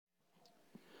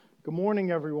Good morning,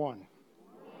 everyone.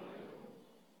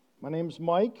 My name's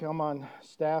Mike. I'm on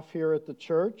staff here at the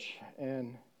church,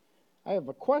 and I have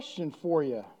a question for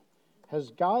you.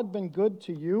 Has God been good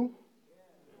to you?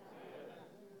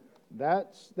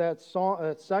 That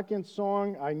second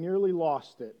song, I nearly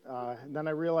lost it. And then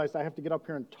I realized I have to get up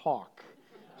here and talk.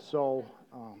 So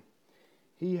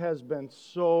He has been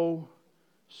so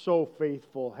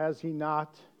faithful, has He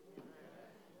not?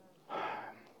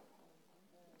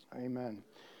 Amen.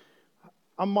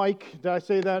 I'm Mike. Did I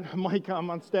say that? Mike,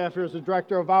 I'm on staff here as the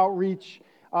Director of Outreach.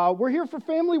 We're here for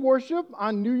family worship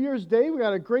on New Year's Day. We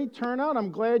got a great turnout.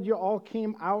 I'm glad you all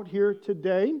came out here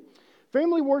today.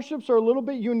 Family worships are a little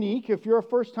bit unique. If you're a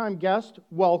first-time guest,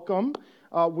 welcome.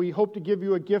 We hope to give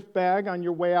you a gift bag on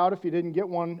your way out if you didn't get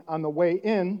one on the way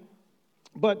in.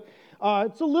 But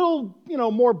it's a little,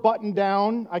 more buttoned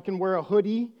down. I can wear a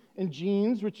hoodie and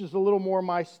jeans, which is a little more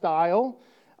my style.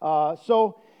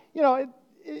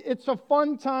 It's a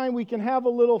fun time. We can have a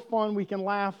little fun. We can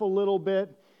laugh a little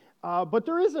bit. But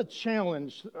there is a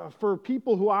challenge for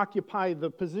people who occupy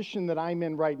the position that I'm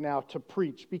in right now to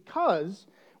preach, because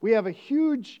we have a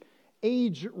huge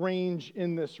age range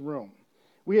in this room.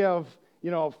 We have,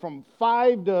 from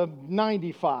 5 to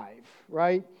 95,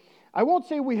 right? I won't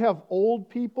say we have old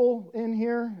people in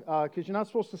here, because you're not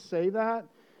supposed to say that.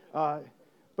 But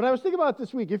I was thinking about it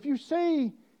this week. If you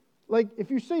say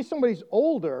somebody's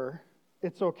older,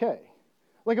 it's okay.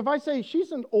 Like if I say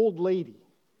she's an old lady,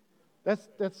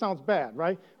 that sounds bad,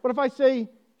 right? But if I say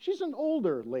she's an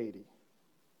older lady,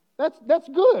 that's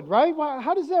good, right?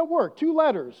 How does that work? 2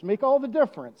 letters make all the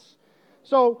difference.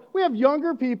 So we have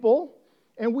younger people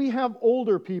and we have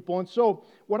older people. And so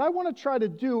what I want to try to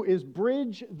do is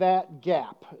bridge that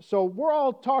gap. So we're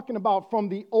all talking about from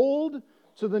the old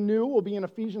to the new. We'll be in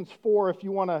Ephesians 4 if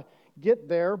you want to get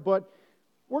there. But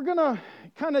we're going to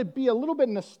kind of be a little bit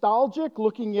nostalgic,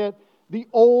 looking at the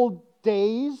old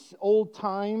days, old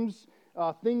times,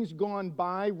 things gone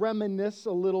by, reminisce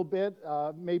a little bit,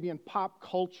 maybe in pop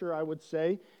culture, I would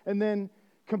say, and then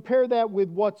compare that with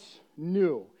what's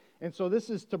new. And so this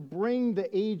is to bring the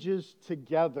ages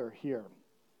together here.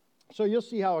 So you'll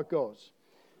see how it goes.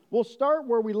 We'll start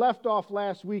where we left off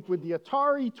last week with the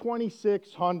Atari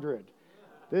 2600.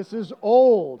 This is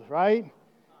old, right?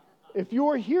 If you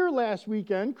were here last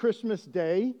weekend, Christmas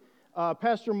Day,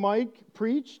 Pastor Mike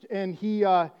preached, and he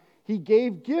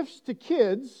gave gifts to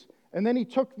kids, and then he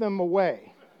took them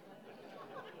away.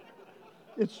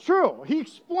 It's true. He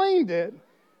explained it,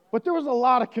 but there was a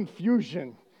lot of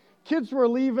confusion. Kids were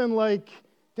leaving like,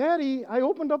 "Daddy, I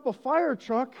opened up a fire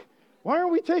truck. Why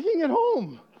aren't we taking it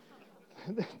home?"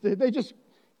 They just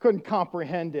couldn't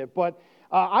comprehend it. But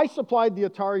I supplied the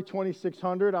Atari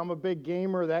 2600. I'm a big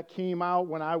gamer. That came out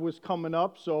when I was coming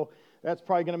up, so that's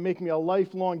probably going to make me a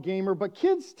lifelong gamer. But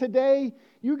kids today,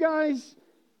 you guys,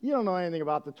 you don't know anything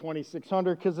about the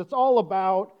 2600 because it's all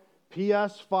about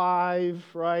PS5,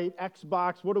 right?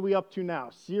 Xbox. What are we up to now?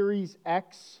 Series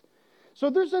X. So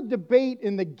there's a debate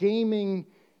in the gaming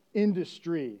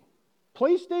industry.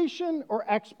 PlayStation or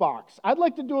Xbox? I'd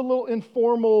like to do a little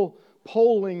informal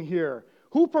polling here.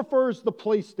 Who prefers the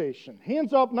PlayStation?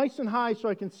 Hands up nice and high so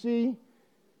I can see.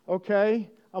 Okay.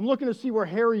 I'm looking to see where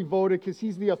Harry voted because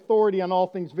he's the authority on all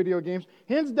things video games.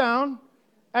 Hands down,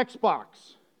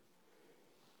 Xbox.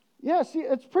 Yeah, see,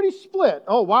 it's pretty split.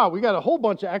 Oh, wow, we got a whole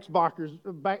bunch of Xboxers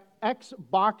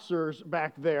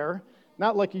back there.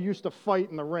 Not like you used to fight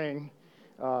in the ring.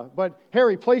 But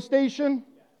Harry, PlayStation?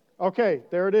 Okay,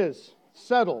 there it is.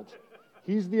 Settled.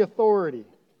 He's the authority.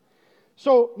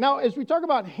 So now, as we talk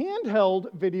about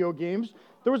handheld video games,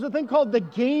 there was a thing called the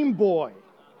Game Boy.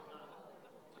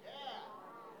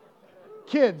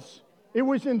 Kids, it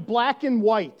was in black and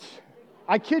white.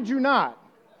 I kid you not.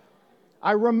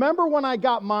 I remember when I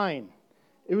got mine.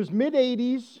 It was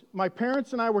mid-'80s. My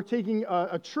parents and I were taking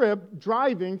a trip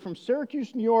driving from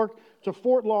Syracuse, New York to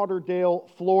Fort Lauderdale,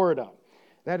 Florida.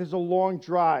 That is a long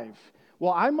drive.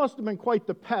 Well, I must have been quite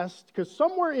the pest because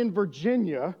somewhere in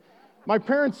Virginia, my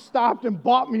parents stopped and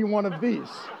bought me one of these.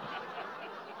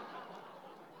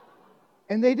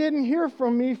 And they didn't hear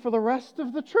from me for the rest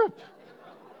of the trip.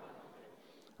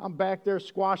 I'm back there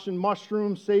squashing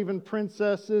mushrooms, saving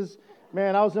princesses.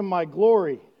 Man, I was in my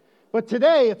glory. But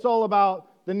today, it's all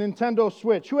about the Nintendo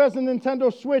Switch. Who has a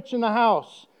Nintendo Switch in the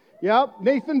house? Yep,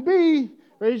 Nathan B.,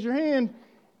 raise your hand.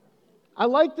 I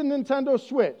like the Nintendo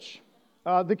Switch.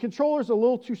 The controller's a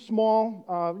little too small.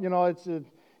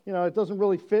 It doesn't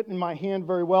really fit in my hand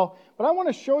very well. But I want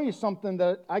to show you something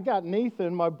that I got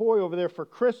Nathan, my boy over there, for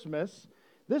Christmas.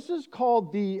 This is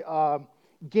called the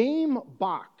Game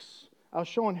Box. I was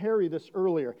showing Harry this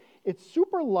earlier. It's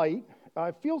super light.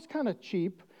 It feels kind of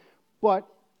cheap, but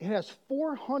It has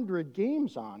 400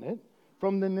 games on it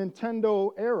from the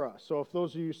Nintendo era. So if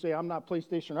those of you say, I'm not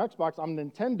PlayStation or Xbox, I'm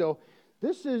Nintendo,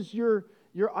 this is your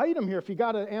item here. If you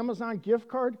got an Amazon gift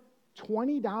card,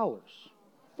 $20.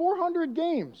 400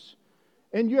 games.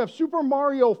 And you have Super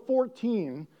Mario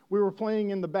 14 we were playing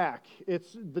in the back.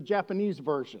 It's the Japanese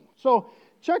version. So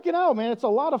check it out, man. It's a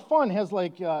lot of fun. It has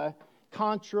like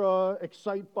Contra,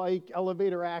 Excite Bike,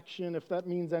 elevator action, if that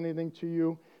means anything to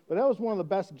you. But that was one of the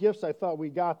best gifts I thought we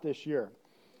got this year.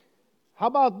 How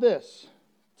about this?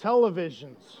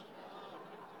 Televisions.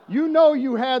 You know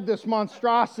you had this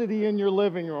monstrosity in your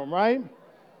living room, right?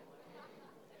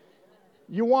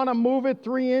 You want to move it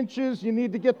 3 inches, you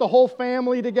need to get the whole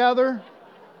family together.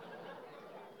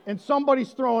 And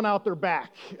somebody's throwing out their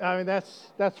back. I mean,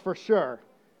 that's for sure.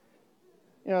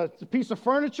 You know, it's a piece of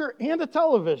furniture and a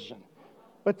television.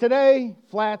 But today,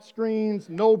 flat screens,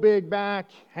 no big back,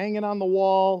 hanging on the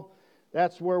wall.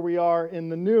 That's where we are in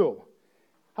the new.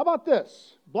 How about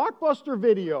this? Blockbuster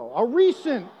Video, a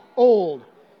recent old.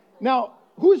 Now,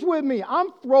 who's with me?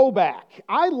 I'm throwback.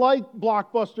 I like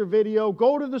Blockbuster Video.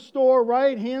 Go to the store,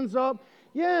 right? Hands up.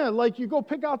 Yeah, like you go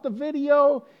pick out the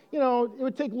video. You know, it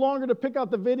would take longer to pick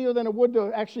out the video than it would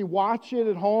to actually watch it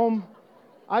at home.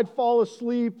 I'd fall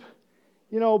asleep.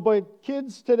 You know, but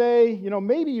kids today, you know,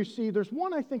 maybe you see, there's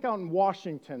one I think out in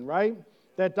Washington, right?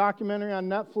 That documentary on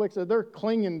Netflix, they're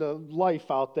clinging to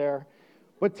life out there.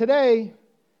 But today,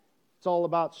 it's all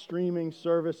about streaming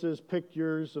services, pick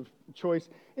yours of choice.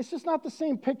 It's just not the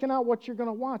same picking out what you're going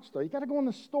to watch, though. You got to go in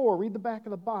the store, read the back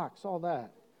of the box, all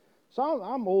that. So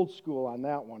I'm old school on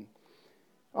that one.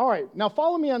 All right, now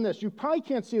follow me on this. You probably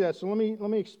can't see that, so let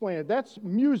me explain it. That's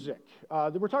music.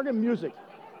 We're talking music.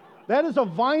 That is a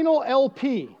vinyl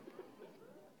LP,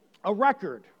 a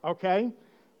record, okay?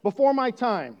 Before my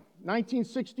time,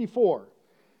 1964.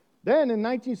 Then in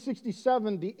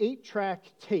 1967, the 8-track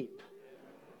tape.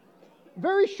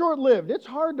 Very short-lived. It's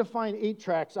hard to find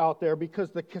 8-tracks out there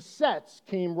because the cassettes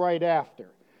came right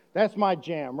after. That's my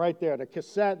jam right there, the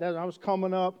cassette. That I was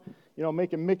coming up, you know,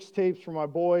 making mixtapes for my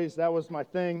boys. That was my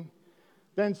thing.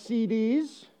 Then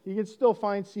CDs. You can still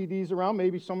find CDs around.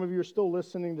 Maybe some of you are still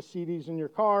listening to CDs in your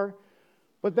car.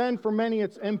 But then for many,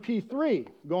 it's MP3,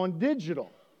 going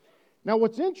digital. Now,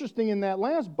 what's interesting in that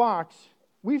last box,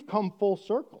 we've come full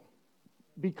circle.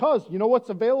 Because you know what's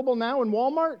available now in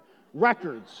Walmart?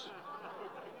 Records.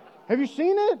 Have you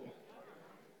seen it?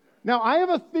 Now, I have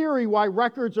a theory why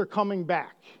records are coming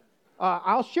back.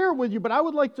 I'll share it with you, but I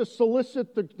would like to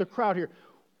solicit the crowd here.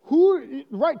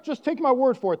 Right, just take my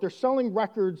word for it. They're selling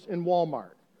records in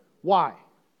Walmart. Why?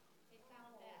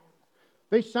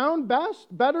 They sound best?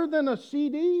 Better than a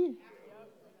CD?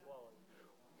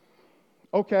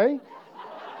 Okay.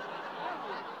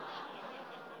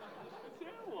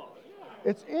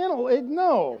 It's analog.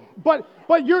 No, but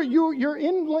you're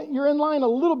in line a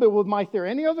little bit with my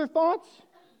theory. Any other thoughts?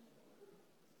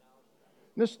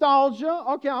 Nostalgia.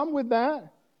 Okay, I'm with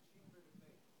that.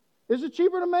 Is it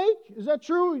cheaper to make? Is that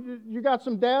true? You got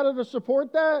some data to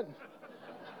support that?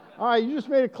 All right, you just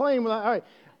made a claim. All right,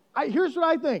 here's what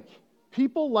I think.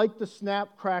 People like to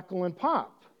snap, crackle, and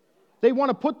pop. They want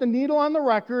to put the needle on the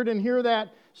record and hear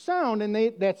that sound,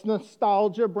 and that's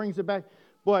nostalgia, brings it back.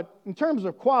 But in terms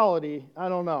of quality, I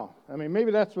don't know. I mean,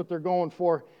 maybe that's what they're going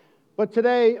for. But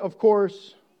today, of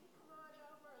course,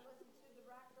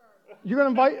 you're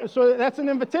going to invite, so that's an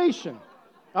invitation.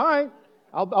 All right,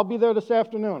 I'll be there this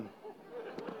afternoon.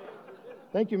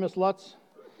 Thank you, Miss Lutz.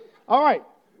 All right,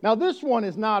 now this one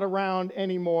is not around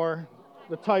anymore,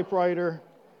 the typewriter.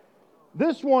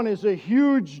 This one is a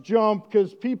huge jump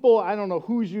because people, I don't know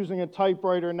who's using a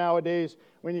typewriter nowadays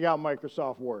when you got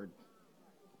Microsoft Word.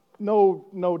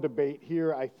 No debate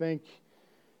here, I think.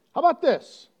 How about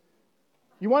this?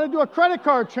 You want to do a credit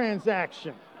card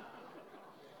transaction?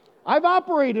 I've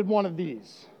operated one of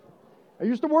these. I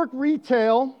used to work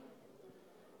retail.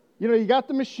 You know, you got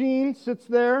the machine, sits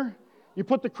there. You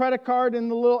put the credit card in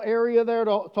the little area there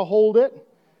to hold it.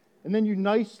 And then you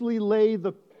nicely lay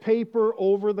the paper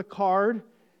over the card.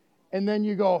 And then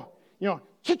you go, you know,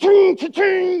 cha-ching,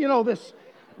 cha-ching, you know, this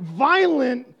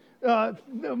violent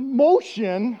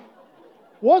motion.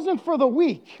 Wasn't for the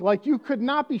weak. Like, you could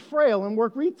not be frail and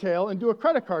work retail and do a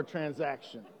credit card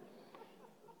transaction.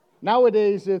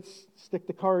 Nowadays, it's stick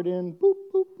the card in, boop,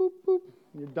 boop, boop, boop,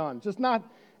 you're done.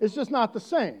 It's just not the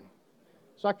same.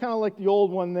 So I kind of like the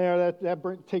old one there.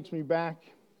 That takes me back.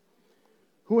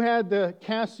 Who had the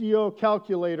Casio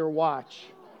calculator watch?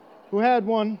 Who had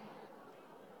one?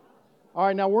 All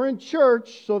right, now we're in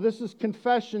church, so this is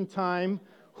confession time.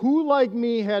 Who, like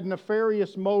me, had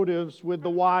nefarious motives with the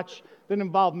watch that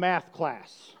involved math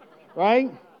class?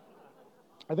 Right?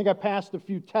 I think I passed a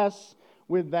few tests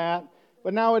with that.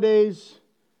 But nowadays,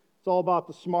 it's all about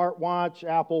the smartwatch,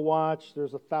 Apple Watch.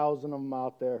 There's 1,000 of them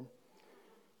out there.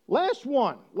 Last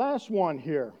one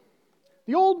here.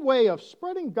 The old way of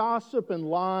spreading gossip and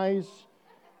lies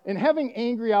and having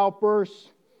angry outbursts,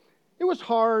 it was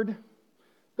hard.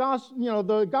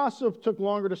 The gossip took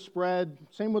longer to spread.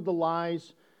 Same with the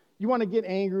lies. You want to get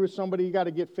angry with somebody, you got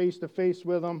to get face to face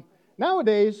with them.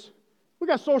 Nowadays, we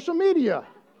got social media.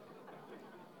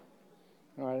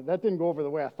 All right, that didn't go over the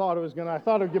way I thought it was going to. I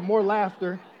thought it would get more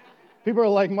laughter. People are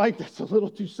like, Mike, that's a little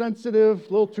too sensitive, a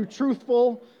little too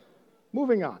truthful.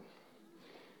 Moving on.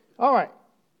 All right,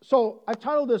 so I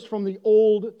titled this From the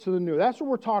Old to the New. That's what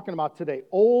we're talking about today,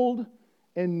 old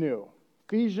and new.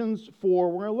 Ephesians 4.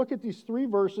 We're going to look at these 3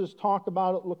 verses, talk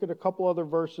about it, look at a couple other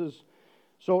verses.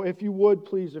 So if you would,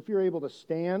 please, if you're able to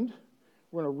stand,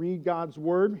 we're going to read God's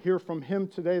Word, hear from Him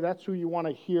today. That's who you want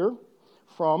to hear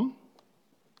from.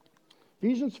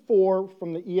 Ephesians 4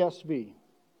 from the ESV.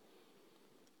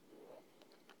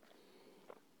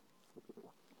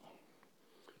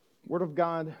 Word of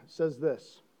God says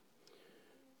this: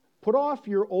 Put off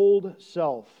your old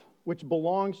self, which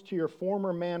belongs to your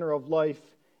former manner of life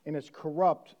and is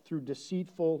corrupt through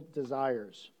deceitful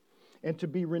desires, and to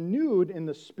be renewed in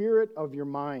the spirit of your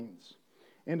minds,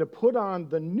 and to put on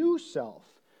the new self,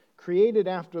 created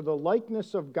after the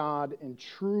likeness of God in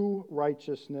true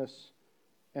righteousness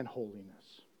and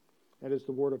holiness. That is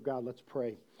the word of God. Let's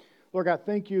pray. Lord God,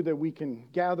 thank you that we can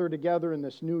gather together in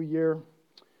this new year,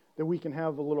 that we can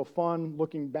have a little fun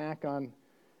looking back on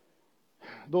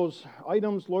those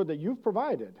items, Lord, that you've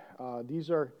provided. These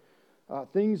are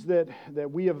things that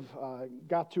we have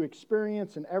got to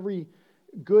experience, and every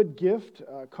good gift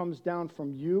comes down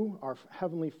from you, our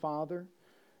Heavenly Father.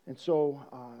 And so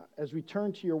as we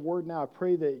turn to your word now, I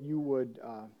pray that you would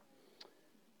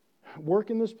work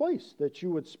in this place, that you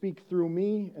would speak through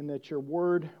me, and that your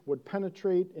word would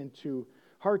penetrate into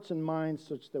hearts and minds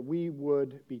such that we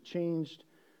would be changed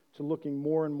to looking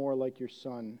more and more like your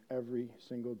Son every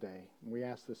single day. And we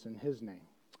ask this in his name.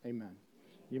 Amen.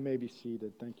 You may be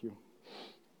seated. Thank you.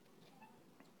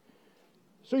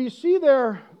 So you see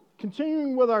there,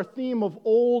 continuing with our theme of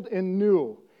old and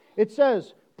new, it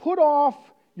says, put off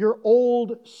your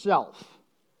old self.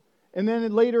 And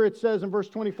then later it says in verse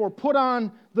 24, put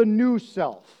on the new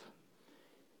self.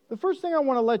 The first thing I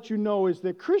want to let you know is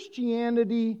that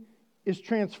Christianity is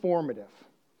transformative.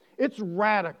 It's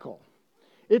radical.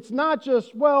 It's not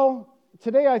just, well,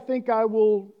 today I think I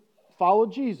will follow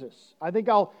Jesus. I think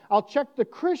I'll check the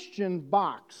Christian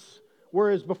box,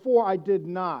 whereas before I did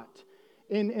not.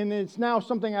 And it's now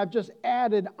something I've just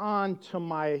added on to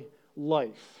my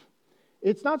life.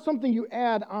 It's not something you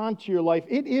add on to your life.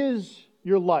 It is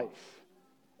your life.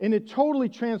 And it totally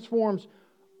transforms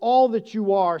all that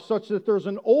you are, such that there's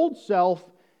an old self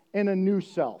and a new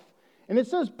self. And it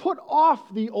says, put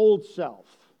off the old self.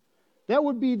 That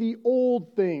would be the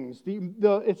old things.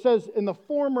 It says, in the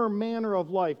former manner of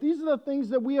life. These are the things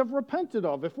that we have repented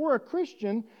of. If we're a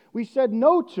Christian, we said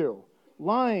no to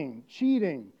lying,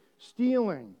 cheating,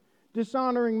 stealing,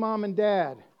 dishonoring mom and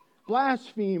dad,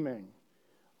 blaspheming,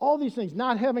 all these things,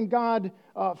 not having God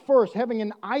first, having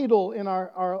an idol in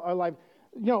our life.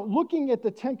 You know, looking at the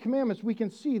 10 Commandments, we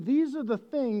can see these are the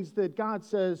things that God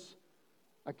says,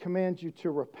 I command you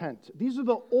to repent. These are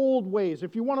the old ways.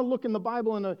 If you want to look in the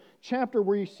Bible in a chapter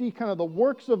where you see kind of the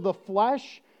works of the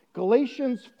flesh,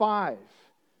 Galatians 5,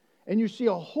 and you see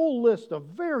a whole list of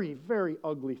very, very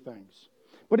ugly things.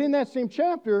 But in that same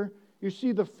chapter, you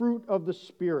see the fruit of the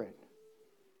Spirit: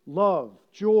 love,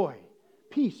 joy,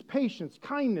 peace, patience,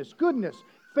 kindness, goodness,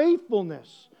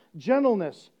 faithfulness,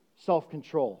 gentleness,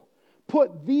 self-control.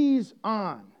 Put these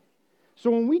on. So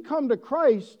when we come to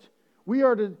Christ, we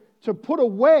are to put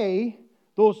away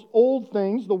those old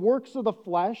things, the works of the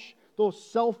flesh,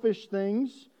 those selfish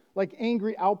things, like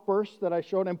angry outbursts that I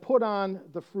showed, and put on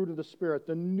the fruit of the Spirit,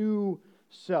 the new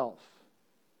self.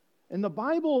 And the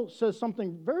Bible says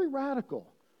something very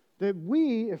radical, that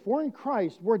we, if we're in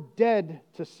Christ, we're dead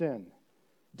to sin.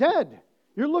 Dead.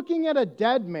 You're looking at a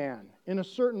dead man in a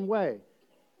certain way.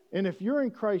 And if you're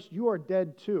in Christ, you are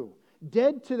dead too.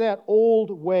 Dead to that old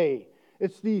way.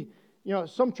 It's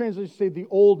some translations say the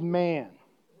old man,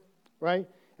 right?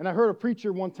 And I heard a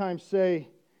preacher one time say,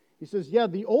 he says, yeah,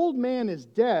 the old man is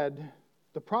dead.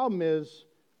 The problem is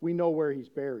we know where he's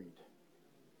buried.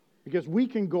 Because we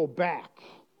can go back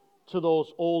to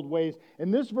those old ways.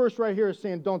 And this verse right here is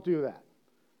saying, don't do that.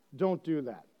 Don't do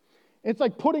that. It's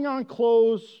like putting on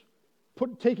clothes,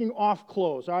 taking off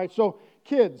clothes, all right? So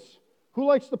kids, who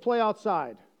likes to play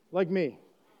outside? Like me.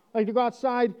 Like to go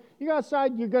outside. You go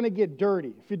outside, you're going to get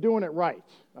dirty if you're doing it right,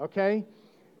 okay?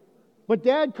 But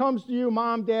dad comes to you,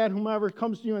 mom, dad, whomever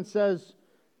comes to you and says,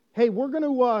 hey, we're going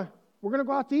to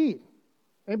go out to eat.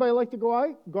 Anybody like to go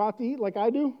out to eat like I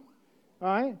do? All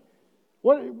right.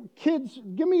 What kids,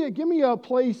 give me a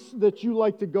place that you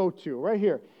like to go to right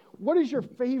here. What is your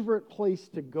favorite place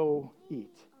to go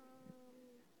eat?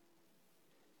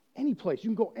 Any place. You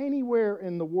can go anywhere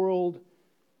in the world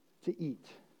to eat.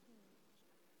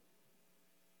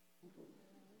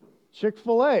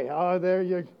 Chick-fil-A. There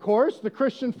you, of course, the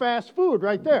Christian fast food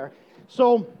right there.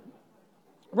 So,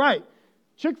 right.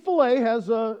 Chick-fil-A has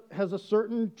a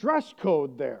certain dress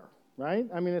code there, right?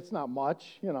 I mean, it's not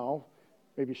much,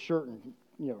 maybe shirt and,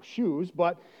 shoes.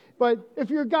 But if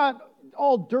you've got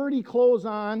all dirty clothes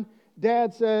on,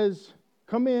 Dad says,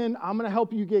 come in, I'm going to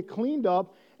help you get cleaned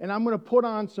up, and I'm going to put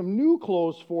on some new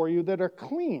clothes for you that are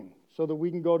clean so that we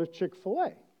can go to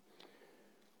Chick-fil-A.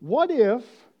 What if,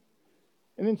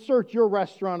 and insert your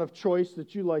restaurant of choice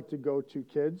that you like to go to,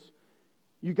 kids,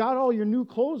 you got all your new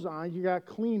clothes on, you got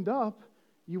cleaned up,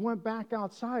 you went back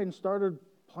outside and started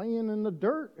playing in the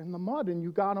dirt, in the mud, and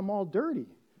you got them all dirty.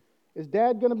 Is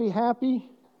Dad going to be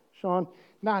happy? Sean,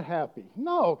 not happy.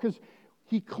 No, because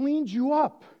he cleaned you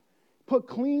up, put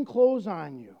clean clothes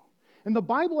on you. And the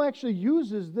Bible actually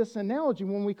uses this analogy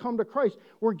when we come to Christ.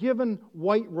 We're given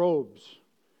white robes,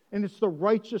 and it's the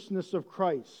righteousness of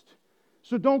Christ.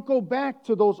 So don't go back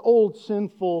to those old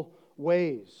sinful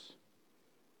ways.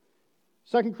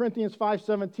 2 Corinthians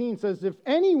 5:17 says, if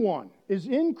anyone is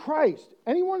in Christ,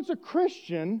 anyone's a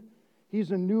Christian,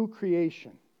 he's a new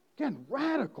creation. Again,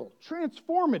 radical,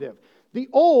 transformative. The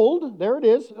old, there it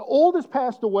is, the old has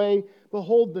passed away,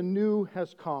 behold, the new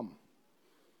has come.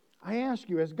 I ask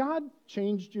you, has God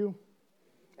changed you?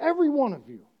 Every one of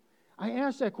you. I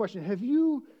ask that question, have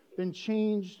you been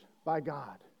changed by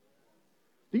God?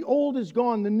 The old is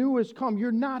gone, the new has come.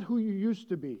 You're not who you used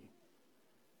to be.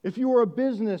 If you were a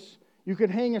business, you could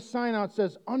hang a sign out that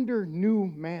says, under new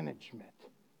management.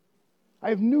 I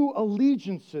have new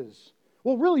allegiances.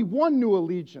 Well, really one new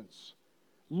allegiance.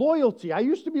 Loyalty. I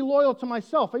used to be loyal to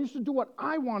myself. I used to do what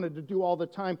I wanted to do all the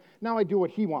time. Now I do what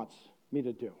He wants me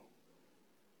to do.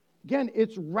 Again,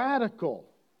 it's radical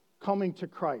coming to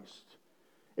Christ.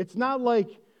 It's not like,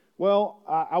 well,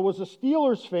 I was a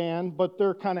Steelers fan, but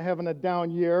they're kind of having a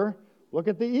down year. Look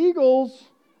at the Eagles.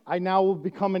 I now will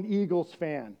become an Eagles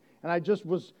fan. And I just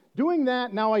was doing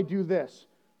that, now I do this.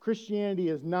 Christianity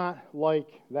is not like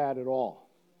that at all.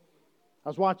 I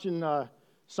was watching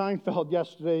Seinfeld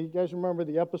yesterday. You guys remember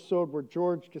the episode where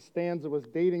George Costanza was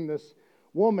dating this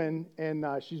woman, and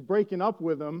she's breaking up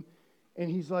with him,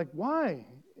 and he's like, why?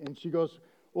 And she goes,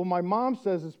 well, my mom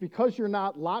says it's because you're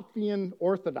not Latvian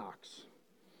Orthodox.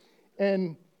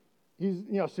 And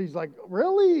he's like,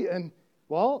 really? And,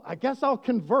 well, I guess I'll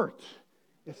convert.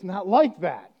 It's not like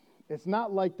that. It's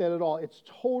not like that at all. It's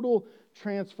total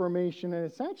transformation, and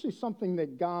it's actually something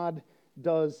that God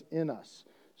does in us.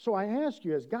 So I ask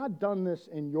you, has God done this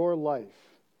in your life?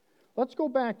 Let's go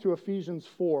back to Ephesians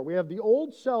 4. We have the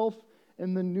old self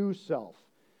and the new self.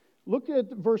 Look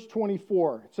at verse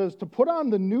 24. It says, to put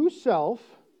on the new self,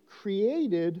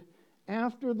 created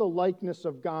after the likeness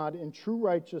of God in true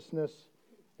righteousness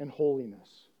and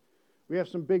holiness. We have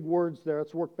some big words there.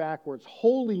 Let's work backwards.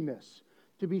 Holiness,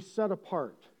 to be set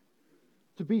apart.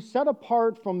 To be set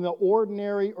apart from the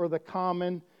ordinary or the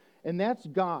common, and that's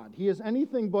God. He is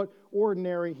anything but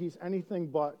ordinary. He's anything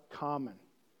but common.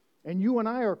 And you and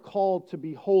I are called to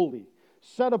be holy,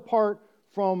 set apart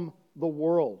from the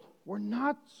world. We're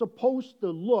not supposed to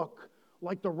look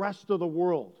like the rest of the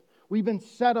world. We've been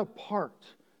set apart.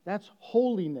 That's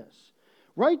holiness.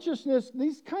 Righteousness,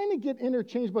 these kind of get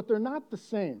interchanged, but they're not the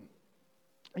same.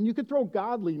 And you could throw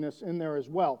godliness in there as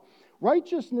well.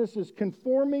 Righteousness is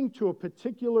conforming to a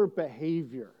particular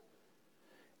behavior.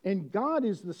 And God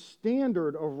is the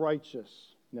standard of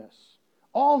righteousness.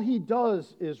 All He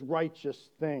does is righteous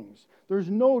things. There's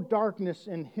no darkness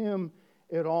in Him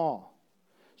at all.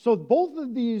 So both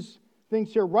of these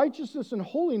things here, righteousness and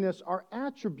holiness, are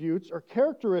attributes or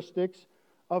characteristics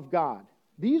of God.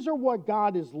 These are what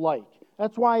God is like.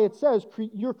 That's why it says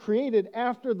you're created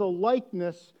after the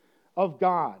likeness of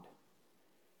God.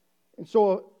 And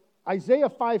so Isaiah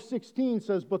 5:16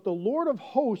 says, but the Lord of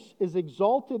hosts is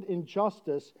exalted in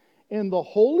justice, and the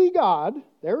holy God,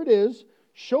 there it is,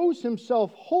 shows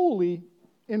Himself holy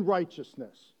in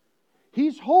righteousness.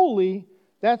 He's holy,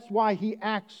 that's why He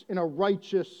acts in a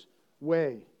righteous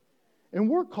way. And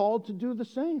we're called to do the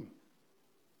same.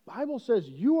 The Bible says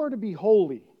you are to be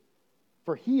holy,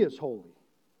 for He is holy.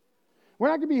 We're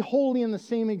not going to be holy in the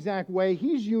same exact way.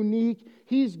 He's unique.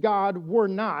 He's God. We're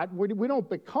not. We don't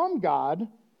become God,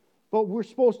 but we're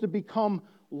supposed to become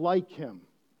like Him.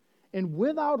 And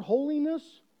without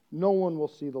holiness, no one will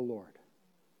see the Lord.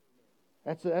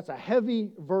 That's a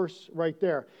heavy verse right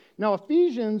there. Now,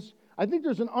 Ephesians, I think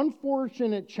there's an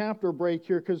unfortunate chapter break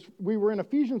here because we were in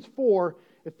Ephesians 4.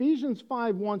 Ephesians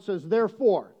 5:1 says,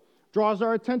 therefore, draws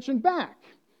our attention back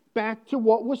to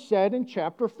what was said in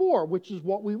chapter 4, which is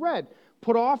what we read.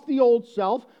 Put off the old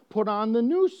self, put on the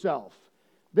new self.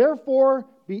 Therefore,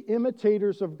 be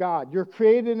imitators of God. You're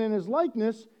created in His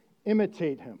likeness,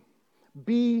 imitate Him.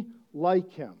 Be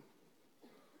like Him.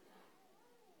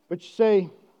 But you say,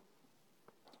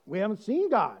 we haven't seen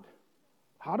God.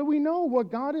 How do we know what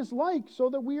God is like so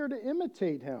that we are to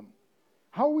imitate Him?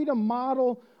 How are we to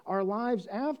model our lives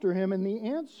after Him? And the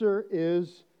answer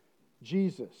is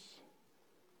Jesus.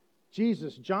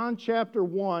 Jesus, John chapter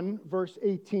 1, verse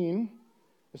 18.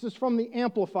 This is from the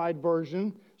Amplified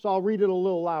version, so I'll read it a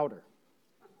little louder.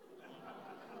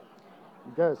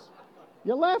 You guys,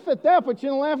 you laugh at that, but you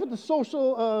don't laugh at the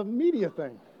social media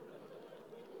thing.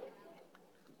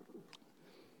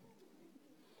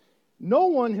 No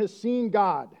one has seen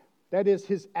God, that is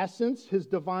His essence, His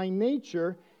divine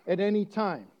nature, at any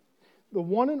time. The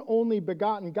one and only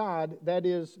begotten God, that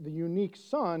is the unique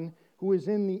Son, who is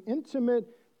in the intimate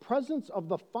presence of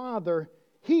the Father,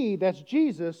 He, that's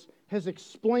Jesus, has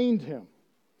explained Him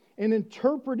and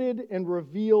interpreted and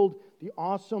revealed the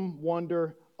awesome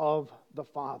wonder of the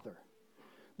Father.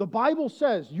 The Bible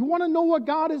says, you want to know what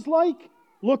God is like?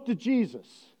 Look to Jesus.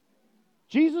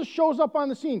 Jesus shows up on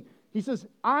the scene. He says,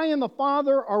 I and the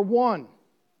Father are one.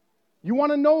 You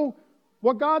want to know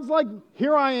what God's like?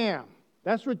 Here I am.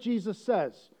 That's what Jesus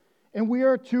says. And we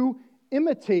are to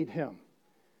imitate Him.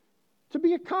 To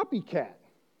be a copycat.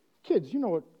 Kids, you know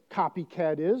what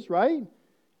copycat is, right?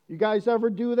 You guys ever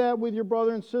do that with your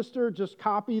brother and sister? Just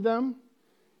copy them?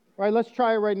 All right, let's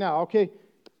try it right now. Okay,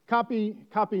 copy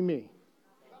me.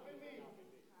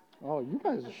 Oh, you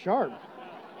guys are sharp.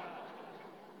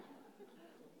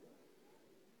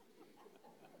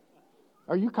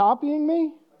 Are you copying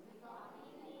me?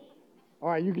 All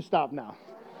right, you can stop now.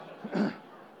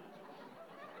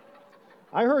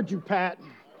 I heard you, Pat.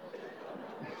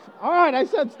 All right, I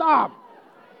said stop.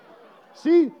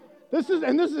 See, this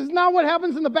is not what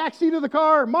happens in the back seat of the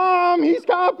car. Mom, he's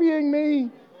copying me.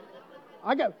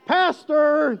 I got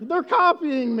Pastor, they're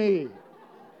copying me.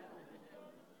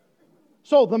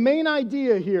 So the main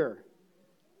idea here,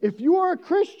 if you are a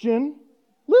Christian,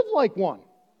 live like one.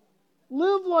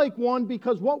 Live like one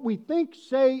because what we think,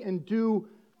 say, and do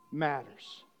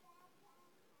matters.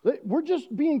 We're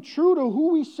just being true to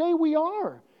who we say we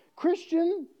are.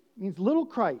 Christian means little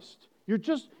Christ.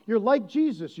 You're like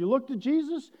Jesus. You look to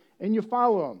Jesus and you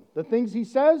follow Him. The things He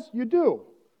says, you do.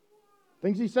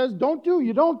 Things He says don't do,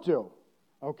 you don't do.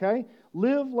 Okay?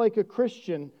 Live like a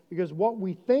Christian because what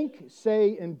we think,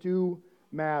 say, and do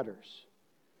matters.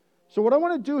 So what I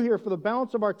want to do here for the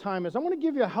balance of our time is I want to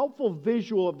give you a helpful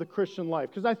visual of the Christian life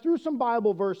because I threw some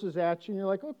Bible verses at you and you're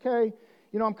like, okay,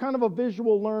 I'm kind of a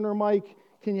visual learner, Mike.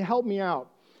 Can you help me out?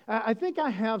 I think I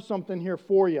have something here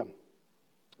for you.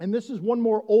 And this is one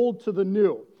more old to the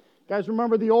new. Guys,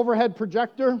 remember the overhead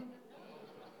projector?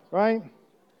 Right?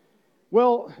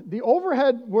 Well, the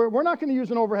overhead, we're not going to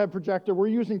use an overhead projector. We're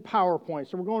using PowerPoint,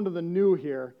 so we're going to the new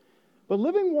here. But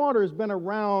Living Water has been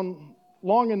around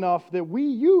long enough that we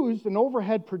used an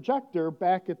overhead projector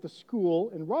back at the school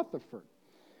in Rutherford.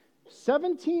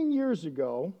 17 years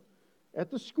ago, at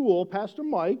the school, Pastor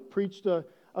Mike preached a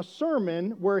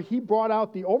sermon where he brought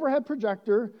out the overhead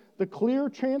projector, the clear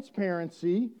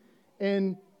transparency,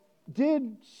 and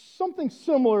did something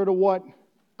similar to what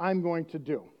I'm going to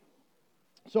do.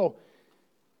 So,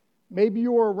 maybe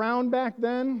you were around back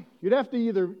then. You'd have to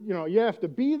you have to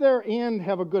be there and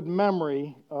have a good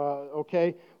memory,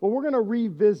 okay? Well, we're going to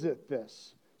revisit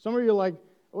this. Some of you are like,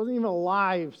 I wasn't even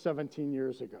alive 17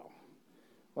 years ago.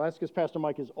 Well, that's because Pastor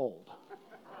Mike is old.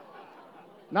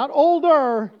 Not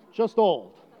older, just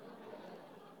old.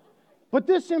 But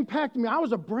this impacted me. I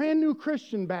was a brand new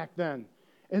Christian back then.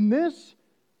 And this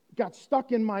got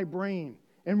stuck in my brain.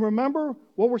 And remember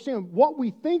what we're saying, what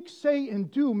we think, say,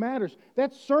 and do matters.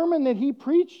 That sermon that he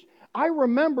preached, I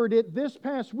remembered it this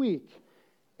past week.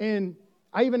 And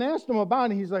I even asked him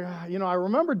about it. He's like, I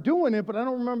remember doing it, but I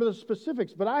don't remember the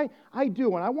specifics. But I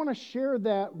do, and I want to share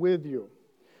that with you.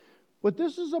 But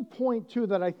this is a point, too,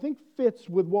 that I think fits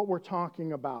with what we're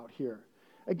talking about here.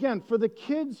 Again, for the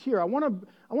kids here, I want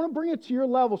to bring it to your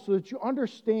level so that you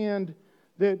understand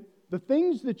that the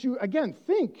things that you, again,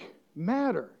 think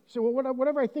matter. So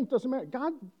whatever I think doesn't matter.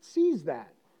 God sees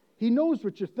that. He knows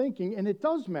what you're thinking, and it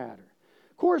does matter.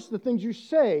 Of course, the things you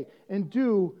say and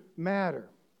do matter.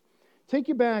 Take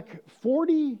you back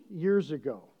 40 years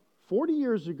ago. 40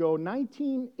 years ago,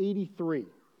 1983,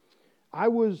 I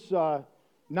was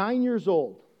 9 years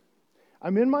old.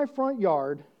 I'm in my front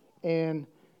yard, and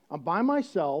I'm by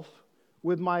myself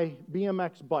with my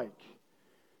BMX bike.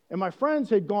 And my friends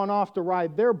had gone off to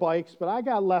ride their bikes, but I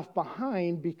got left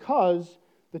behind because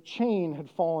the chain had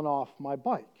fallen off my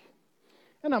bike.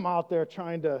 And I'm out there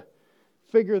trying to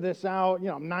figure this out.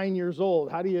 I'm 9 years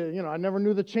old. How do you, I never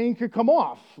knew the chain could come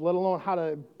off, let alone how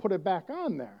to put it back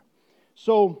on there.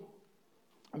 So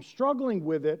I'm struggling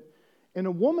with it. And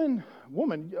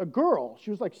a girl,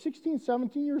 she was like 16,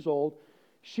 17 years old.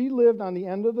 She lived on the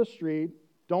end of the street,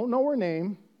 don't know her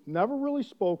name, never really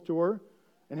spoke to her,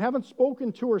 and haven't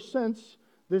spoken to her since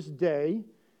this day.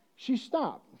 She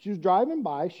stopped. She was driving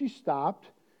by, she stopped,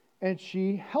 and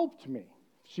she helped me.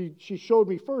 She showed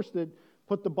me first that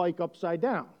put the bike upside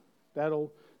down.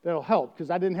 That'll help, because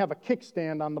I didn't have a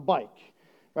kickstand on the bike,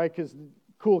 right? Because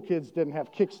cool kids didn't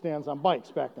have kickstands on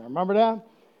bikes back then. Remember that?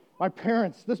 My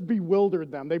parents, this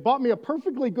bewildered them. They bought me a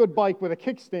perfectly good bike with a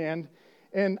kickstand,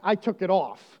 and I took it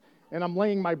off. And I'm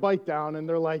laying my bike down, and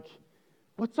they're like,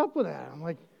 what's up with that? I'm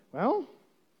like, well,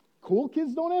 cool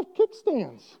kids don't have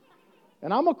kickstands.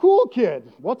 And I'm a cool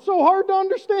kid. What's so hard to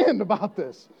understand about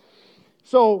this?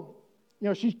 So,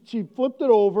 she flipped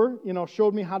it over,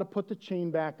 showed me how to put the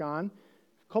chain back on.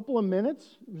 A couple of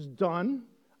minutes, it was done.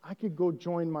 I could go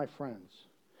join my friends.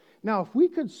 Now, if we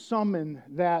could summon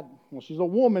that, she's a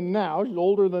woman now, she's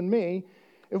older than me.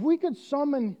 If we could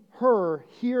summon her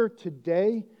here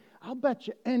today, I'll bet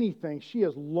you anything she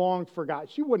has long forgotten.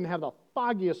 She wouldn't have the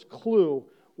foggiest clue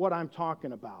what I'm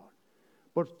talking about.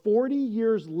 But 40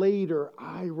 years later,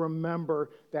 I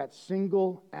remember that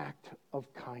single act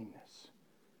of kindness.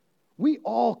 We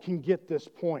all can get this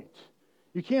point.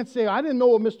 You can't say, I didn't know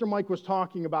what Mr. Mike was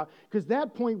talking about, because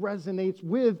that point resonates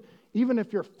with, even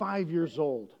if you're 5 years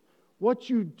old. What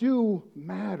you do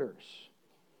matters.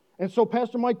 And so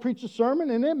Pastor Mike preached a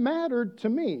sermon, and it mattered to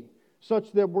me,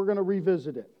 such that we're going to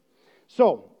revisit it.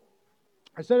 So,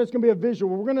 I said it's going to be a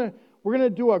visual. We're going to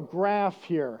do a graph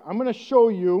here. I'm going to show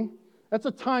you. That's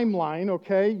a timeline,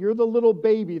 okay? You're the little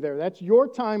baby there. That's your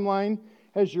timeline.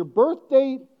 Has your birth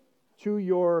date to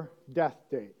your death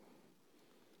date.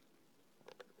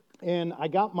 And I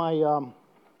got I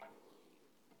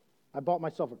bought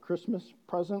myself a Christmas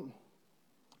present.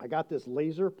 I got this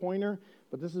laser pointer,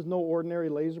 but this is no ordinary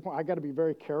laser pointer. I got to be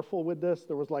very careful with this.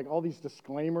 There was like all these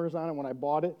disclaimers on it when I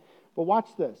bought it. But watch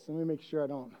this. Let me make sure I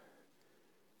don't.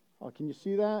 Oh, can you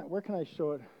see that? Where can I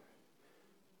show it?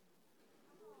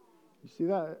 You see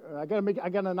that? I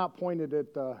gotta not point it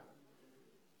at.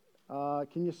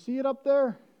 Can you see it up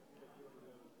there?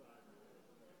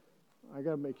 I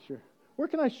gotta make sure. Where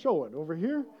can I show it? Over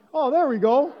here? Oh, there we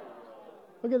go.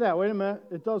 Look at that. Wait a minute.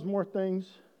 It does more things.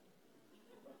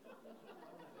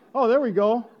 Oh, there we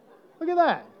go. Look at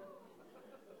that.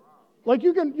 Like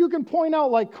you can point out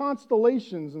like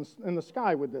constellations in the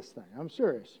sky with this thing. I'm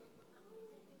serious.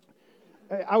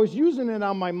 I was using it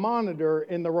on my monitor,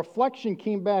 and the reflection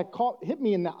came back, hit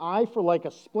me in the eye for like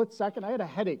a split second. I had a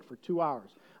headache for 2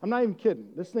 hours. I'm not even kidding.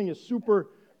 This thing is super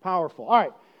powerful. All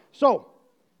right, so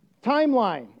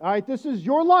timeline. All right, this is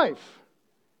your life.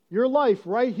 Your life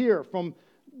right here from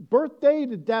birthday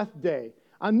to death day.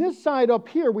 On this side up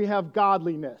here, we have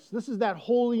godliness. This is that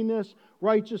holiness,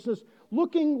 righteousness,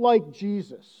 looking like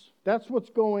Jesus. That's what's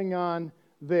going on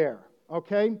there,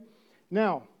 okay?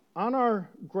 Now, on our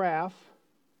graph,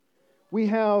 we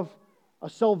have a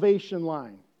salvation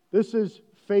line. This is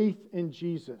faith in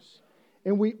Jesus.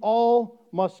 And we all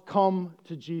must come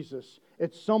to Jesus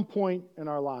at some point in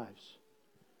our lives.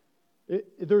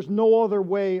 There's no other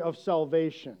way of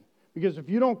salvation. Because if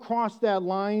you don't cross that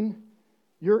line,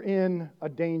 you're in a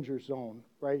danger zone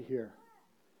right here.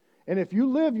 And if you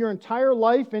live your entire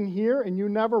life in here and you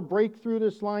never break through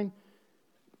this line,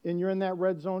 and you're in that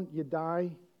red zone, you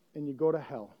die and you go to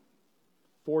hell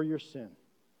for your sin.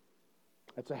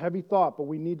 That's a heavy thought, but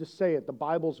we need to say it. The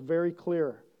Bible's very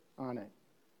clear on it.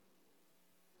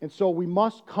 And so we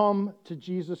must come to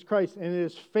Jesus Christ, and it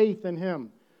is faith in Him.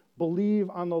 Believe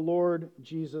on the Lord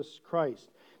Jesus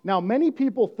Christ. Now, many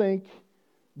people think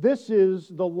this is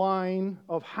the line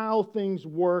of how things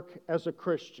work as a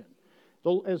Christian.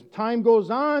 As time goes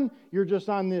on, you're just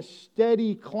on this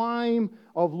steady climb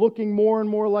of looking more and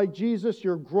more like Jesus.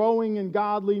 You're growing in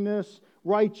godliness,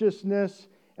 righteousness,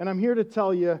 and I'm here to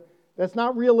tell you that's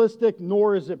not realistic,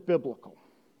 nor is it biblical.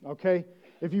 Okay?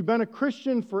 If you've been a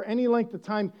Christian for any length of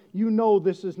time, you know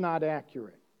this is not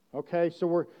accurate. Okay?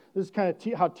 So this is kind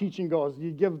of how teaching goes.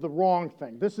 You give the wrong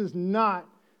thing. This is not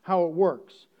how it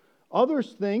works.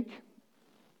 Others think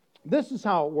this is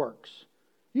how it works.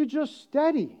 You just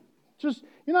steady You're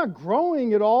not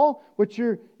growing at all, but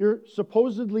you're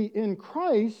supposedly in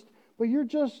Christ, but you're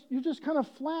just kind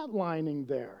of flatlining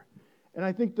there. And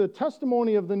I think the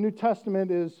testimony of the New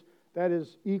Testament is that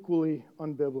is equally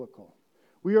unbiblical.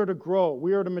 We are to grow,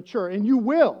 we are to mature, and you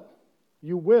will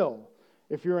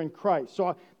if you're in Christ.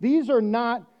 So these are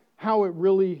not how it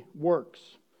really works.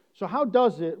 So how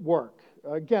does it work?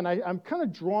 Again, I'm kind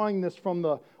of drawing this from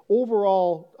the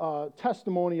overall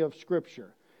testimony of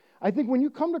Scripture. I think when you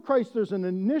come to Christ, there's an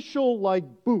initial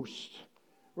boost,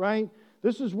 right?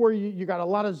 This is where you got a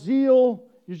lot of zeal.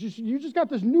 You just got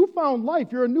this newfound life.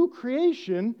 You're a new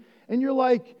creation, and you're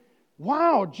like,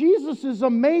 wow, Jesus is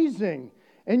amazing.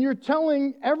 And you're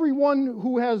telling everyone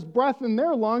who has breath in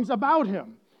their lungs about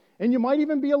him. And you might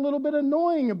even be a little bit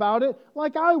annoying about it,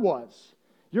 like I was.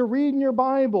 You're reading your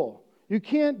Bible. You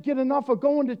can't get enough of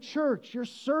going to church. You're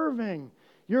serving.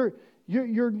 You're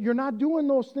not doing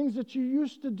those things that you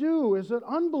used to do as an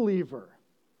unbeliever.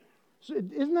 So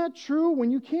isn't that true?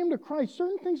 When you came to Christ,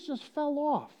 certain things just fell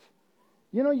off.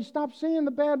 You stopped saying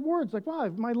the bad words. Like, wow,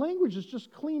 my language is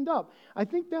just cleaned up. I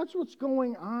think that's what's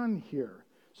going on here.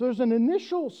 So there's an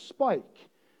initial spike,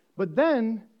 but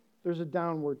then there's a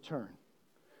downward turn.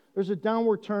 There's a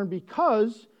downward turn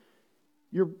because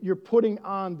you're putting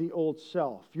on the old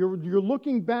self. You're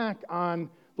looking back on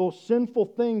those sinful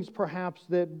things, perhaps,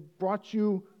 that brought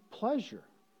you pleasure.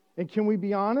 And can we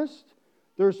be honest?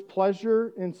 There's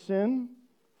pleasure in sin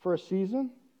for a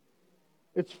season.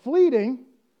 It's fleeting.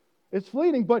 It's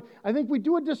fleeting, but I think we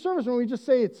do a disservice when we just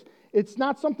say it's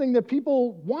not something that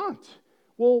people want.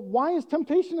 Well, why is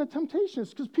temptation a temptation?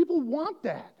 It's because people want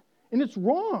that, and it's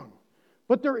wrong.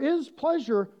 But there is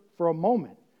pleasure for a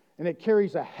moment, and it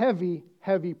carries a heavy,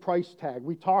 heavy price tag.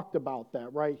 We talked about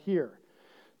that right here.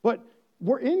 But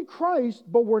we're in Christ,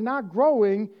 but we're not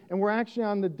growing, and we're actually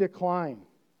on the decline.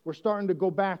 We're starting to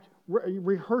go back,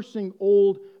 rehearsing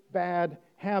old bad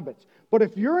habits. But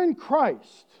if you're in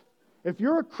Christ, if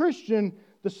you're a Christian,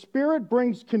 the Spirit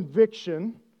brings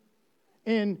conviction,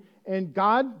 and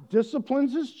God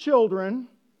disciplines His children.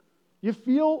 You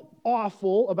feel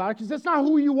awful about it because that's not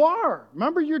who you are.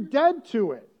 Remember, you're dead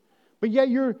to it. But yet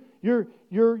you're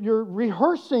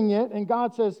rehearsing it, and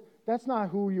God says, that's not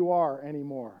who you are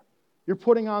anymore. You're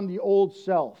putting on the old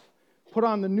self. Put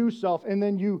on the new self, and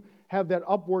then you have that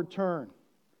upward turn.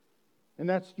 And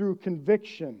that's through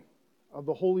conviction of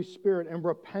the Holy Spirit and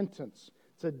repentance.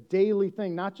 It's a daily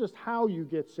thing, not just how you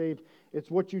get saved. It's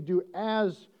what you do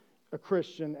as a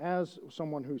Christian, as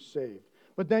someone who's saved.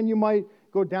 But then you might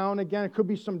go down again. It could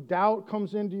be some doubt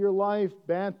comes into your life.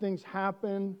 Bad things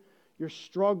happen. You're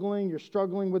struggling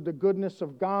with the goodness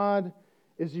of God.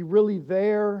 Is He really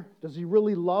there? Does He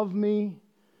really love me?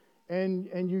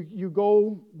 And you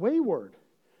go wayward.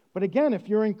 But again, if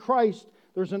you're in Christ,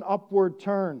 there's an upward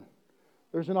turn.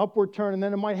 There's an upward turn, and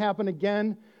then it might happen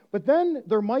again. But then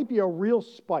there might be a real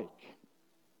spike.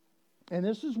 And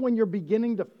this is when you're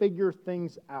beginning to figure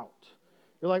things out.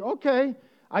 You're like, okay,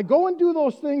 I go and do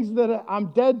those things that I'm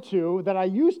dead to, that I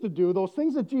used to do, those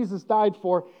things that Jesus died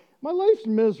for. My life's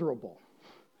miserable,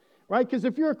 right? Because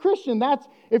if you're a Christian,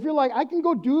 if you're like, I can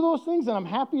go do those things and I'm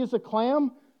happy as a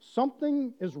clam,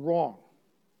 something is wrong.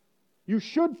 You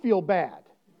should feel bad.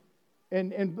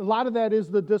 And a lot of that is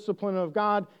the discipline of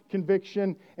God,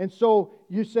 conviction. And so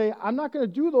you say, I'm not going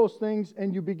to do those things,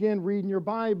 and you begin reading your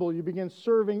Bible, you begin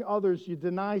serving others, you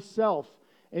deny self,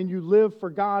 and you live for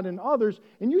God and others,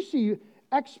 and you see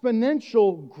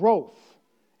exponential growth.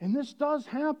 And this does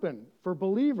happen for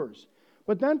believers.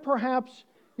 But then perhaps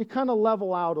you kind of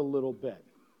level out a little bit.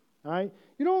 All right?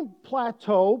 You don't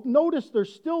plateau. Notice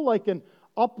there's still like an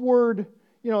upward,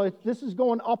 this is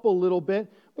going up a little bit,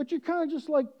 but you're kind of just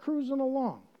like cruising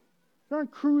along. You're on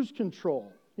cruise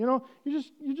control. You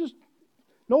just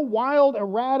no wild,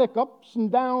 erratic ups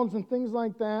and downs and things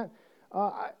like that.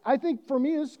 I think for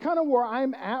me, this is kind of where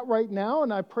I'm at right now,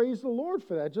 and I praise the Lord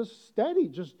for that. Just steady,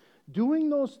 just doing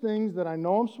those things that I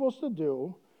know I'm supposed to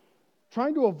do,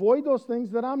 trying to avoid those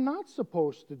things that I'm not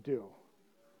supposed to do.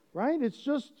 Right? It's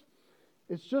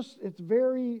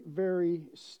very, very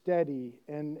steady.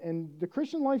 And the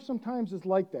Christian life sometimes is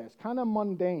like that. It's kind of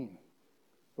mundane.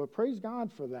 But praise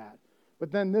God for that.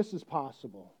 But then this is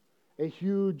possible. A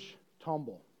huge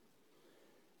tumble.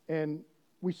 And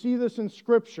we see this in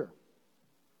Scripture.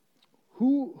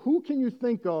 Who can you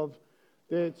think of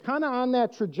that's kind of on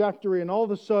that trajectory and all of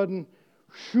a sudden,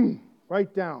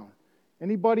 right down?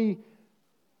 Anybody,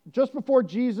 just before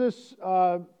Jesus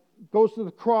goes to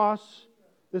the cross,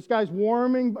 this guy's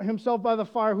warming himself by the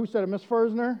fire. Who said it? Miss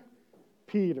Fersner?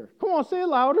 Peter. Come on, say it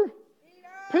louder.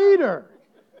 Peter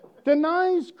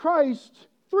denies Christ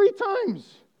 3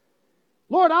 times.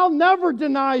 Lord, I'll never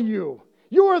deny you.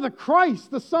 You are the Christ,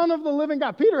 the Son of the living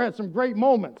God. Peter had some great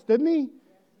moments, didn't he?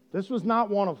 This was not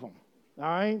one of them, all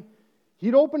right?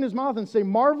 He'd open his mouth and say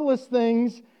marvelous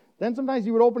things. Then sometimes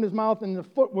he would open his mouth and the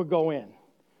foot would go in.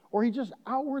 Or he just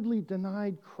outwardly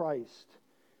denied Christ.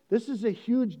 This is a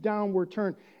huge downward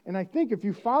turn. And I think if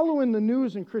you follow in the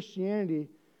news in Christianity,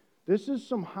 this is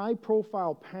some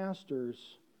high-profile pastors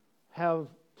have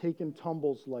taken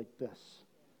tumbles like this.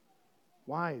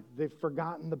 Why? They've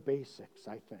forgotten the basics,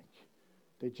 I think.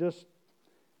 They just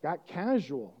got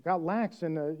casual, got lax,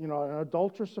 and an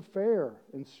adulterous affair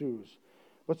ensues.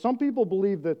 But some people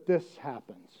believe that this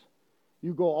happens.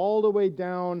 You go all the way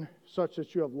down such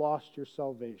that you have lost your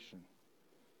salvation.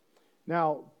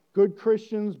 Now, good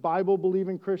Christians,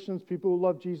 Bible-believing Christians, people who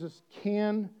love Jesus,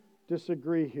 can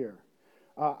disagree here.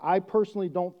 I personally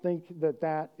don't think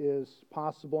that is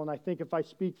possible, and I think if I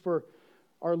speak for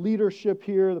our leadership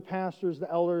here, the pastors,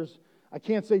 the elders, I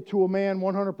can't say to a man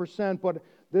 100%, but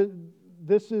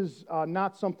this is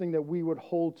not something that we would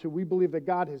hold to. We believe that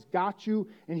God has got you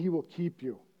and He will keep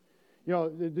you. You know,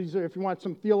 these are, if you want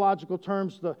some theological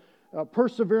terms, the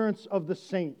perseverance of the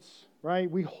saints, right?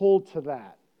 We hold to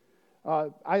that.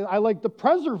 I like the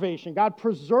preservation. God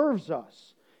preserves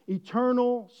us.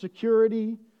 Eternal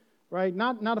security, right?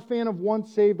 Not a fan of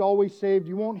once saved, always saved.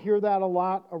 You won't hear that a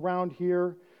lot around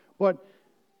here. But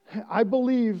I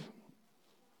believe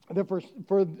that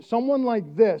for someone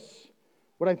like this,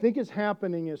 what I think is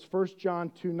happening is 1 John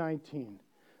 2:19.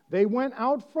 They went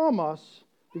out from us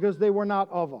because they were not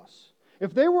of us.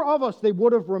 If they were of us, they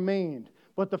would have remained.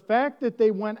 But the fact that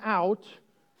they went out,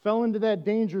 fell into that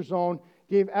danger zone,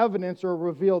 gave evidence or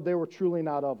revealed they were truly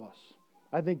not of us.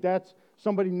 I think that's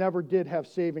somebody never did have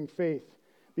saving faith.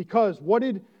 Because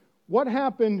what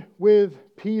happened with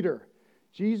Peter?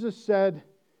 Jesus said,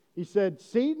 He said,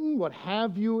 Satan would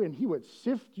have you and he would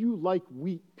sift you like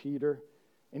wheat, Peter.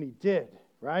 And he did,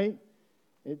 right?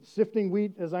 Sifting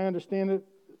wheat, as I understand it,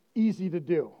 easy to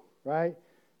do, right?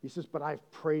 He says, but I've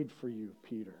prayed for you,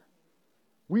 Peter.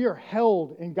 We are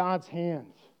held in God's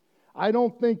hands. I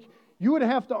don't think you would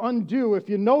have to undo, if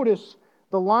you notice,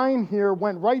 the line here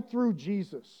went right through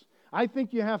Jesus. I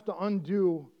think you have to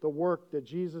undo the work that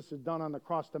Jesus has done on the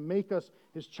cross to make us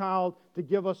His child, to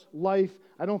give us life.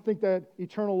 I don't think that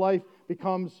eternal life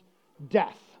becomes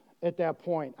death at that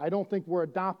point. I don't think we're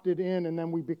adopted in and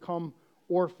then we become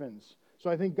orphans. So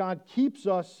I think God keeps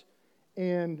us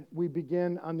and we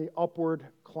begin on the upward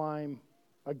climb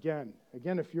again.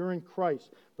 Again, if you're in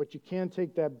Christ, but you can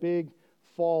take that big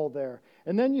fall there.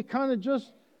 And then you kind of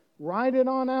just ride it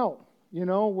on out, you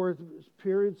know, where there's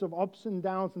periods of ups and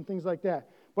downs and things like that.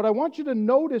 But I want you to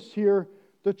notice here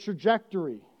the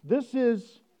trajectory. This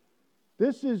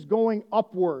is going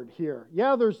upward here.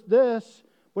 Yeah, there's this,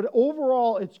 but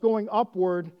overall it's going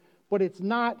upward, but it's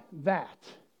not that.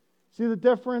 See the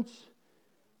difference?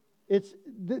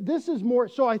 This is more,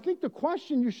 so I think the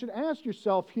question you should ask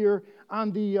yourself here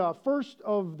on the first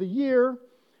of the year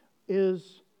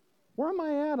is, where am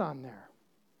I at on there?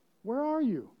 Where are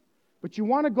you? But you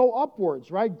want to go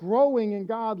upwards, right? Growing in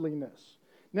godliness.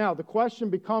 Now, the question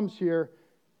becomes here,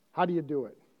 how do you do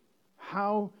it?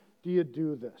 How do you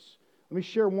do this? Let me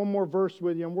share one more verse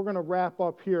with you, and we're going to wrap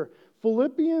up here.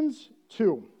 Philippians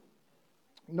 2.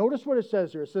 Notice what it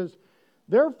says here. It says,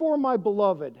 therefore, my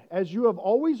beloved, as you have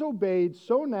always obeyed,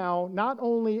 so now, not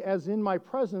only as in my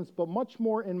presence, but much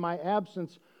more in my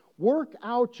absence, work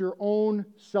out your own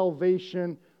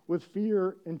salvation with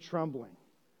fear and trembling.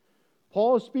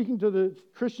 Paul is speaking to the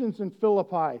Christians in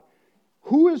Philippi.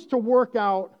 Who is to work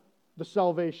out the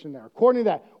salvation there? According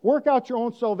to that, work out your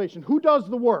own salvation. Who does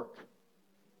the work?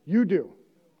 You do.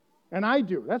 And I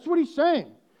do. That's what he's saying.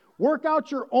 Work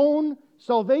out your own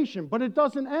salvation. But it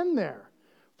doesn't end there.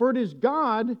 For it is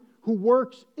God who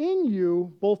works in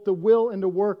you both the will and the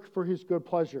work for His good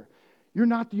pleasure. You're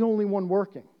not the only one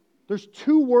working. There's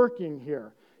two working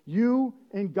here. You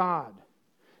and God.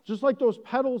 Just like those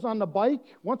pedals on the bike.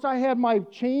 Once I had my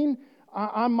chain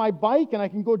on my bike and I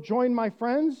can go join my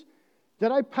friends,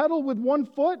 did I pedal with one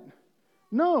foot?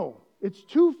 No, it's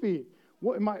 2 feet.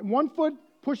 One foot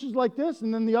pushes like this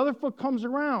and then the other foot comes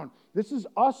around. This is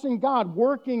us and God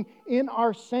working in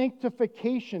our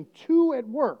sanctification. Two at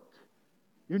work.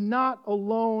 You're not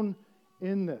alone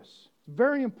in this. It's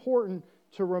very important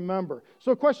to remember.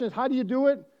 So the question is, how do you do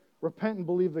it? Repent and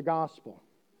believe the gospel.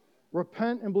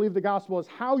 Repent and believe the gospel is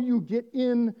how you get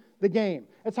in the game.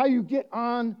 It's how you get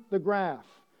on the graph.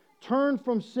 Turn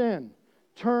from sin.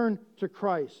 Turn to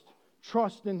Christ.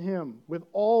 Trust in Him with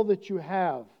all that you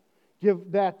have.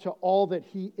 Give that to all that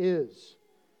He is.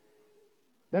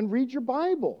 Then read your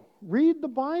Bible. Read the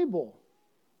Bible.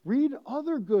 Read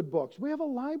other good books. We have a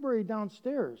library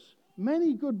downstairs.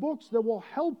 Many good books that will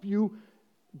help you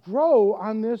grow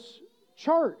on this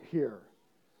chart here.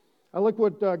 I like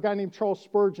what a guy named Charles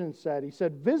Spurgeon said. He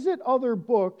said, visit other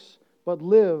books, but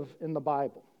live in the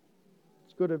Bible.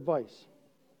 It's good advice.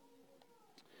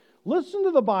 Listen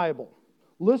to the Bible.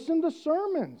 Listen to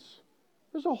sermons.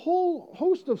 There's a whole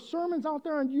host of sermons out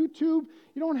there on YouTube.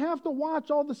 You don't have to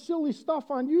watch all the silly stuff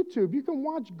on YouTube. You can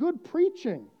watch good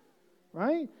preaching,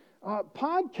 right?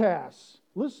 Podcasts.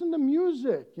 Listen to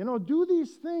music. Do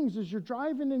these things as you're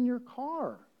driving in your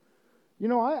car.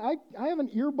 I have an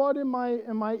earbud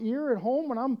in my ear at home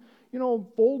when I'm,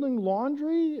 folding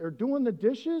laundry or doing the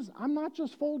dishes. I'm not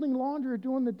just folding laundry or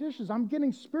doing the dishes. I'm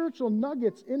getting spiritual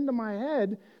nuggets into my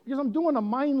head because I'm doing a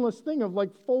mindless thing of like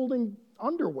folding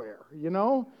underwear, I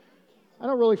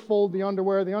don't really fold the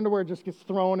underwear. The underwear just gets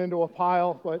thrown into a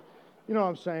pile, but you know what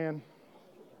I'm saying.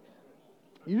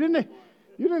 You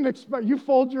didn't expect, you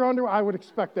fold your underwear? I would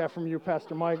expect that from you,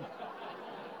 Pastor Mike.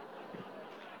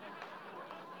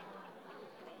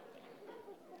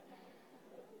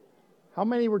 How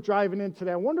many were driving in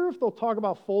today? I wonder if they'll talk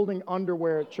about folding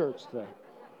underwear at church today.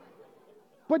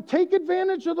 But take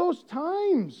advantage of those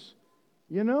times.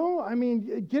 Get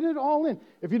it all in.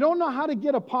 If you don't know how to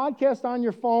get a podcast on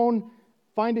your phone,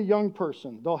 find a young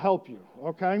person. They'll help you,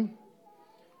 okay?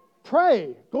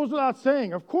 Pray. Goes without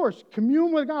saying. Of course,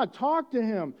 commune with God. Talk to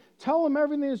Him. Tell Him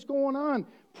everything that's going on.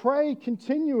 Pray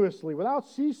continuously without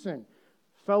ceasing.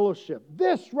 Fellowship.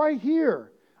 This right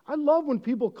here. I love when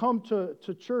people come to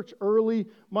church early.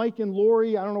 Mike and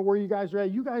Lori, I don't know where you guys are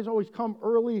at. You guys always come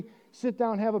early, sit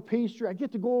down, have a pastry. I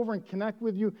get to go over and connect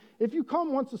with you. If you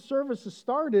come once the service has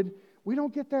started, we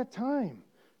don't get that time.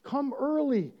 Come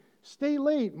early, stay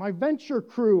late. My venture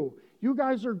crew, you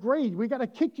guys are great. We got to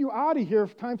kick you out of here.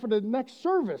 Time for the next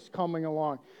service coming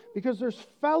along because there's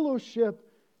fellowship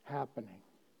happening.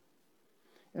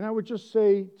 And I would just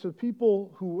say to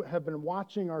people who have been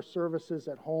watching our services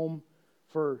at home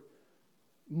for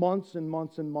months and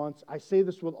months and months, I say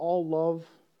this with all love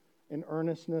and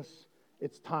earnestness,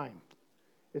 it's time.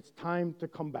 It's time to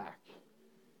come back.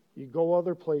 You go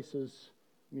other places,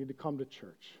 you need to come to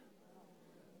church.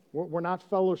 We're not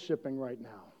fellowshipping right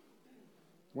now.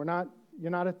 You're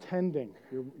not attending.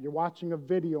 You're watching a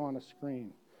video on a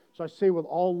screen. So I say with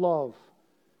all love,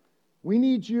 we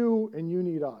need you and you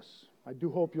need us. I do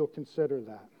hope you'll consider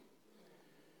that.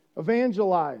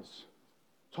 Evangelize.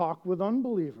 Talk with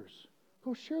unbelievers.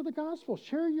 Go share the gospel.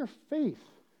 Share your faith.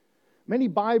 Many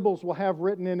Bibles will have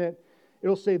written in it,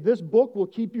 it'll say, this book will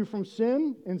keep you from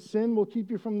sin, and sin will keep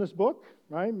you from this book,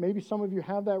 right? Maybe some of you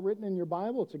have that written in your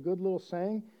Bible. It's a good little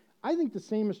saying. I think the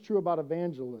same is true about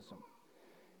evangelism.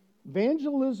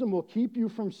 Evangelism will keep you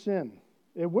from sin.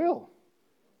 It will.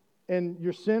 And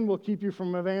your sin will keep you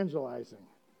from evangelizing.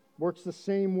 Works the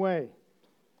same way.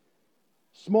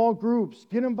 Small groups.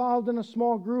 Get involved in a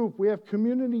small group. We have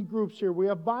community groups here. We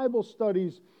have Bible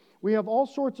studies. We have all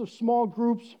sorts of small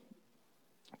groups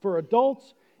for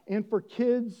adults and for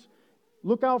kids.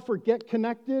 Look out for Get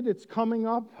Connected. It's coming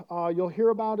up. You'll hear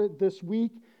about it this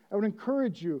week. I would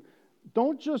encourage you,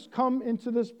 don't just come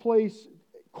into this place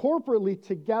corporately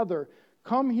together.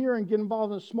 Come here and get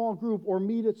involved in a small group or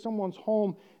meet at someone's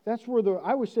home.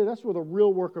 I would say that's where the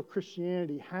real work of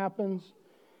Christianity happens.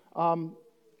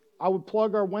 I would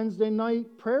plug our Wednesday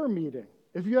night prayer meeting.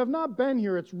 If you have not been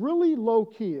here, it's really low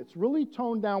key. It's really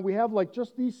toned down. We have like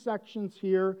just these sections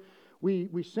here.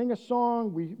 We sing a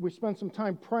song. We spend some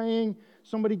time praying.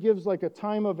 Somebody gives like a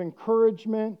time of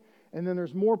encouragement. And then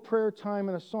there's more prayer time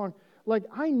and a song. Like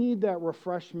I need that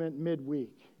refreshment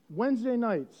midweek. Wednesday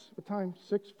nights, what time?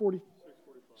 6:40?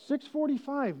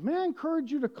 6:45. May I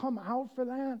encourage you to come out for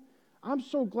that? I'm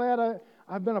so glad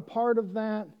I've been a part of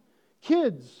that.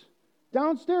 Kids.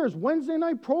 Downstairs, Wednesday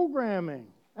night programming.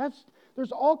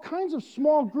 There's all kinds of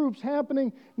small groups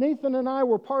happening. Nathan and I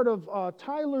were part of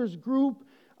Tyler's group.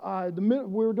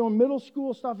 We were doing middle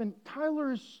school stuff, and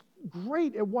Tyler's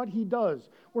great at what he does.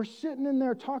 We're sitting in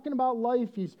there talking about life.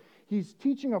 He's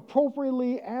teaching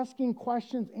appropriately, asking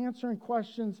questions, answering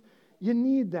questions. You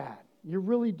need that. You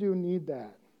really do need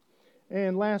that.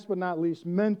 And last but not least,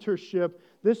 mentorship.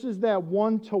 This is that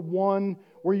one-to-one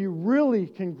where you really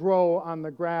can grow on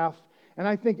the graph. And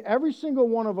I think every single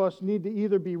one of us need to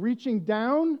either be reaching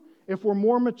down if we're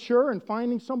more mature and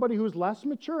finding somebody who's less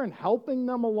mature and helping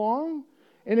them along.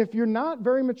 And if you're not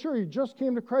very mature, you just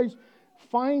came to Christ,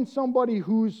 find somebody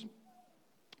who's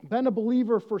been a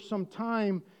believer for some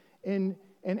time and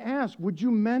ask, would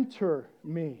you mentor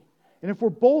me? And if we're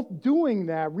both doing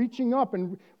that, reaching up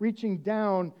and reaching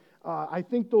down, I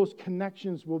think those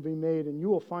connections will be made, and you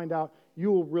will find out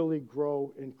you will really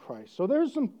grow in Christ. So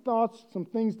there's some thoughts, some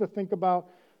things to think about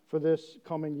for this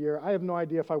coming year. I have no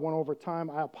idea if I went over time.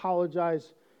 I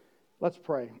apologize. Let's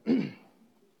pray.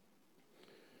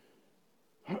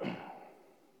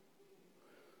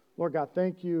 Lord God,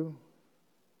 thank you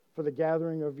for the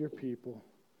gathering of your people.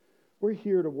 We're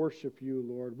here to worship you,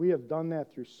 Lord. We have done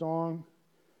that through song,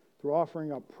 through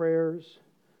offering up prayers.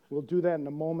 We'll do that in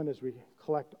a moment as we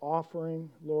collect offering,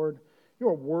 Lord. You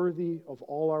are worthy of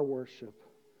all our worship.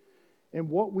 And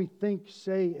what we think,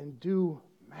 say, and do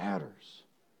matters.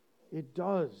 It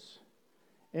does.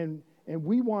 And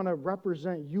we want to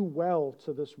represent you well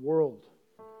to this world.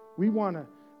 We want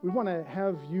to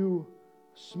have you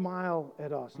smile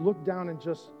at us. Look down and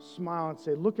just smile and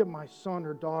say, look at my son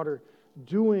or daughter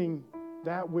doing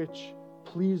that which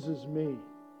pleases me.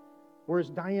 Whereas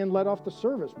Diane led off the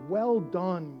service, well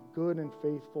done, good and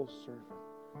faithful servant.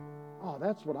 Oh,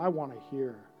 that's what I want to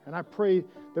hear. And I pray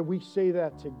that we say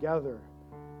that together,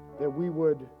 that we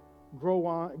would grow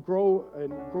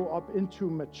up into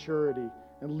maturity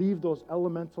and leave those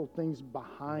elemental things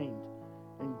behind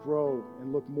and grow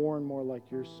and look more and more like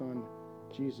your Son,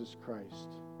 Jesus Christ.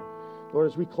 Lord,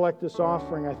 as we collect this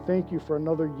offering, I thank you for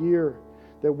another year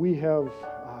that we've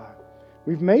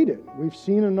made it. We've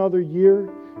seen another year.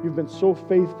 You've been so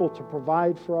faithful to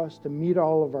provide for us, to meet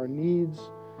all of our needs.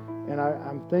 And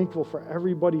I'm thankful for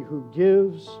everybody who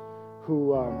gives,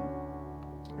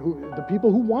 the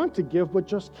people who want to give but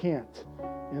just can't.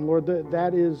 And Lord,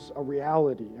 that is a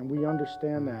reality, and we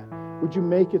understand that. Would you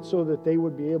make it so that they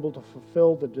would be able to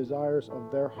fulfill the desires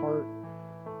of their heart,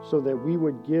 so that we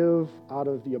would give out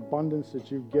of the abundance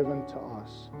that you've given to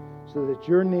us, so that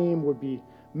your name would be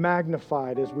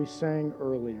magnified as we sang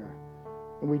earlier.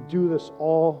 And we do this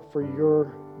all for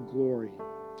your glory.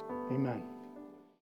 Amen.